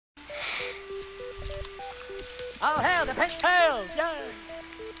All hail the Prince Hail! Yay!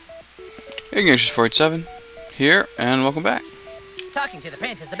 Ignatius 487 here, and welcome back. Talking to the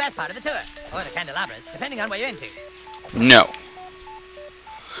Prince is the best part of the tour. Or the candelabras, depending on what you're into. No.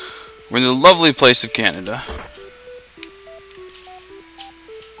 We're in the lovely place of Canada.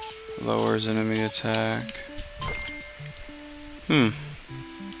 Lowers enemy attack. The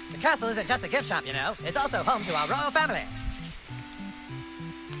castle isn't just a gift shop, you know. It's also home to our royal family.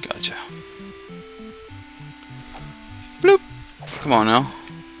 Gotcha. Bloop. Come on now.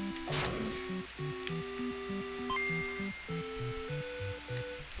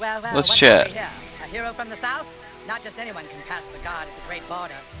 Well, Let's what's chat. over here? A hero from the south? Not just anyone can pass the guard at the Great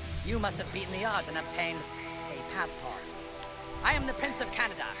Border. You must have beaten the odds and obtained a passport. I am the Prince of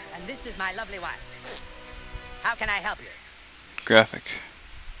Canada, and this is my lovely wife. How can I help you? Graphic.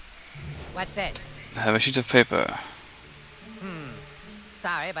 What's this? I have a sheet of paper.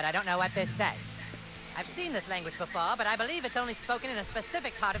 Sorry, but I don't know what this says. I've seen this language before, but I believe it's only spoken in a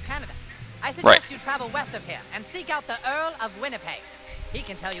specific part of Canada. I suggest you travel west of here and seek out the Earl of Winnipeg. He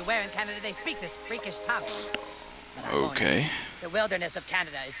can tell you where in Canada they speak this freakish tongue. Okay. The wilderness of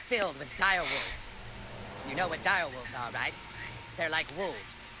Canada is filled with dire wolves. You know what dire wolves are, right? They're like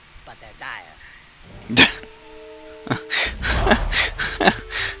wolves, but they're dire.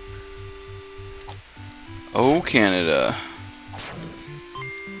 Oh, Canada.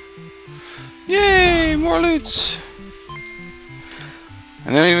 Yay, more loots.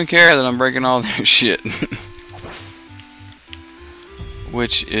 And they don't even care that I'm breaking all their shit.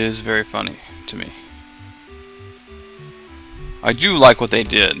 Which is very funny to me. I do like what they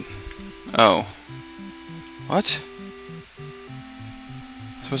did. Oh. What?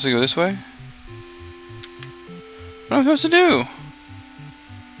 I'm supposed to go this way? What am I supposed to do?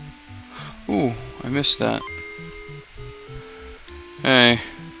 Ooh, I missed that. Hey.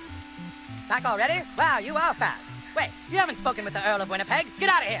 Back already? Wow, you are fast. Wait, you haven't spoken with the Earl of Winnipeg. Get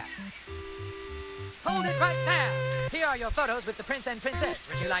out of here. Hold it right there. Here are your photos with the Prince and Princess.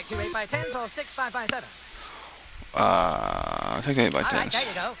 Would you like 2 8x10s or 6 5x7s? Take the 8x10s. All right, there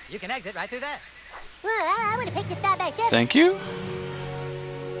you go. You can exit right through there. Well, I would have picked the 5x7. Thank you.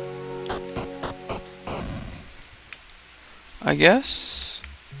 I guess.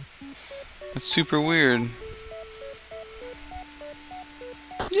 That's super weird.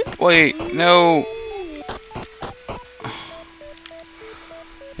 Wait, no.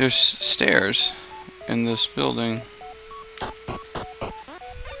 There's stairs in this building. Woo!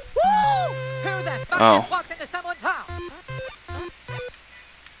 Who the fuck just walks into someone's house?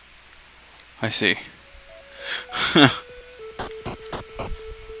 I see.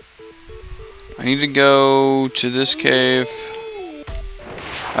 I need to go to this cave.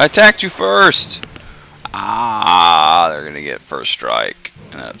 I attacked you first! Ah, they're gonna get first strike.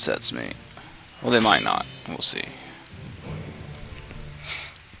 And that upsets me. Well, they might not. We'll see.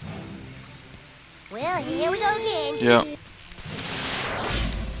 Well, here we go again. Yep.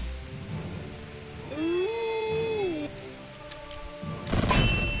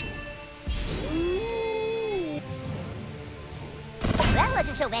 That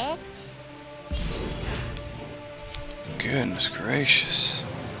wasn't so bad. Goodness gracious.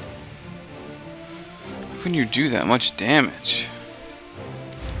 How can you do that much damage?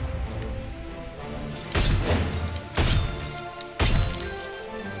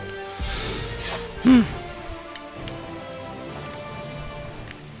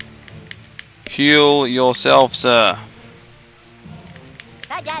 Heal yourself, sir.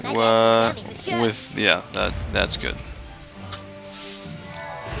 With that's good.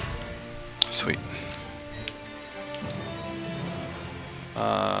 Sweet.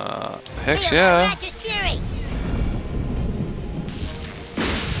 Heck yeah.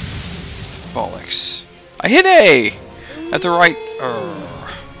 Bollocks. I hit A at the right.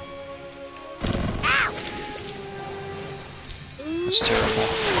 That's terrible.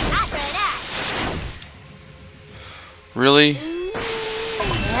 Really?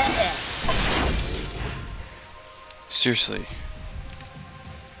 Seriously.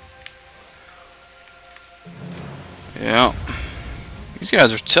 Yeah. These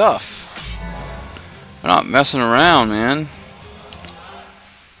guys are tough. They're not messing around, man.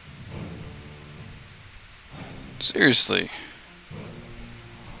 Seriously.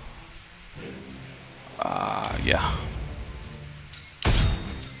 Yeah.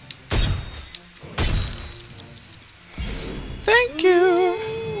 Thank you.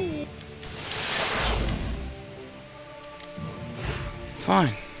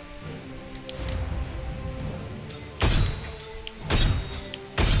 Fine.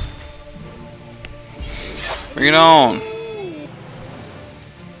 Bring it on.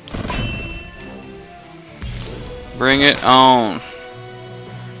 Bring it on.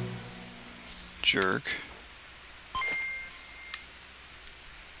 Jerk.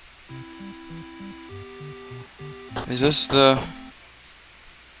 Is this the...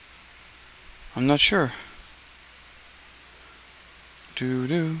 I'm not sure. Do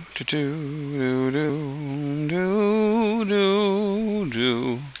do do do do do do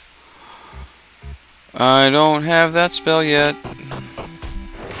do. I don't have that spell yet.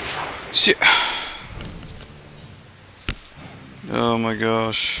 See. Oh my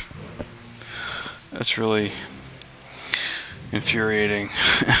gosh. That's really infuriating.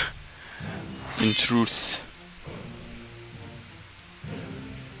 In truth.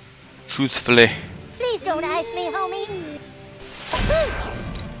 Truthfully. Please don't ice me, homie.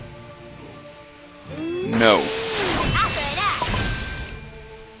 No. After that.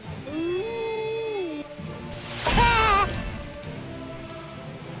 Ah.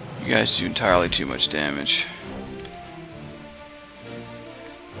 You guys do entirely too much damage.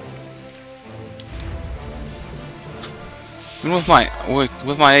 Even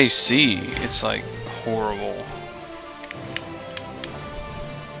with my AC, it's like horrible.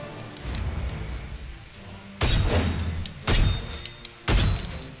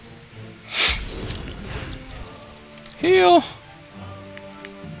 Heal.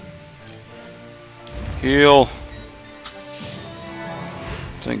 Heal.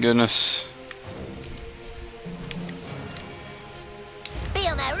 Thank goodness.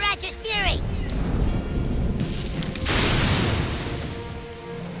 Feel my righteous fury.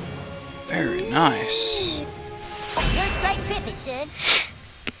 Very nice. You're straight tripping, son.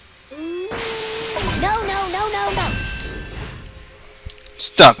 No, no, no, no, no.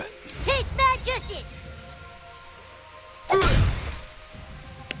 Stop it. Taste my justice.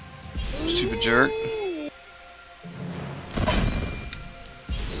 Stupid jerk.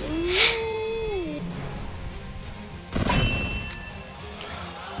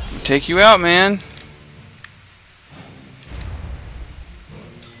 Take you out, man.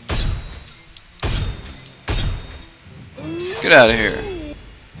 Get out of here.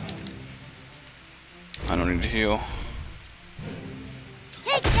 I don't need to heal.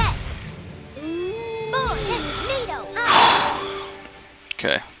 Take that. Boy, this is neato. Ah.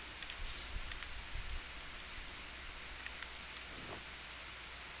 Okay.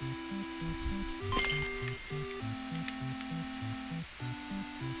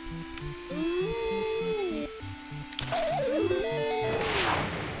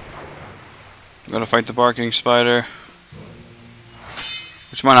 I'm gonna fight the barking spider,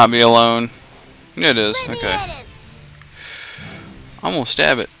 which might not be alone. Yeah, it is. Let me Okay. at him. I'm gonna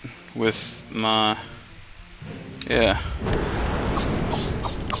stab it with my, yeah,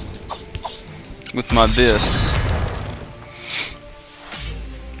 with my this.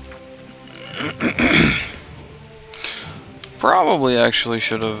 Probably actually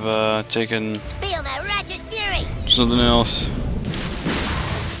should have taken Feel my righteous fury. something else.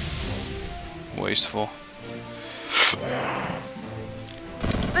 Wasteful.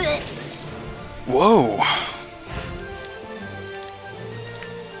 Whoa.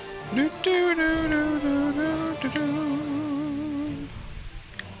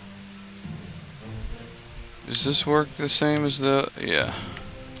 Does this work the same as the... Yeah,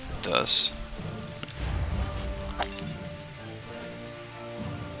 it does.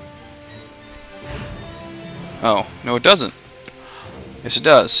 Oh, no it doesn't. Yes it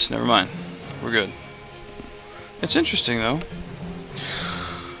does. Never mind. We're good. It's interesting though.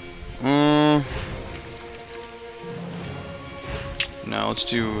 Now let's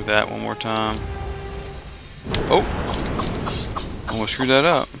do that one more time. Oh! Almost screwed that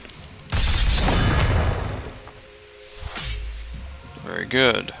up. Very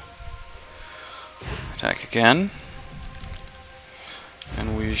good. Attack again.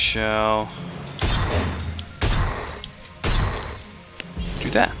 And we shall do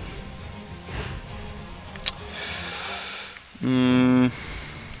that.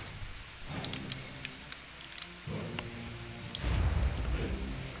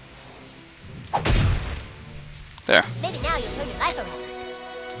 There. Maybe now you'll turn your life around.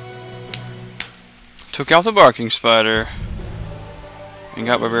 Took out the barking spider and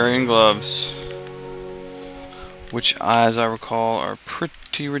got barbarian gloves, which, as I recall, are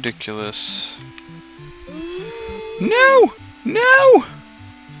pretty ridiculous. No! No!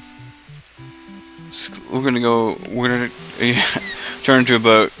 We're gonna go. We're gonna turn into a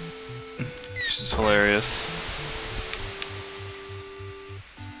boat. This is hilarious.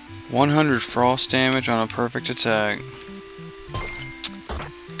 100 frost damage on a perfect attack.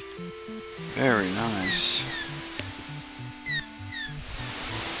 Very nice.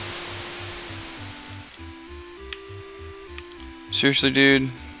 Seriously, dude?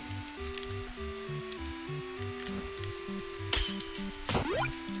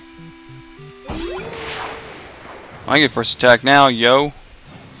 I get first attack now, yo.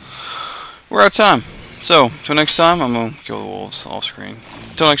 We're out of time. So, till next time, I'm gonna kill the wolves off screen.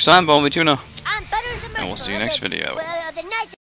 Till next time, Bumblebee Tuna. I'm better than And we'll see you next video.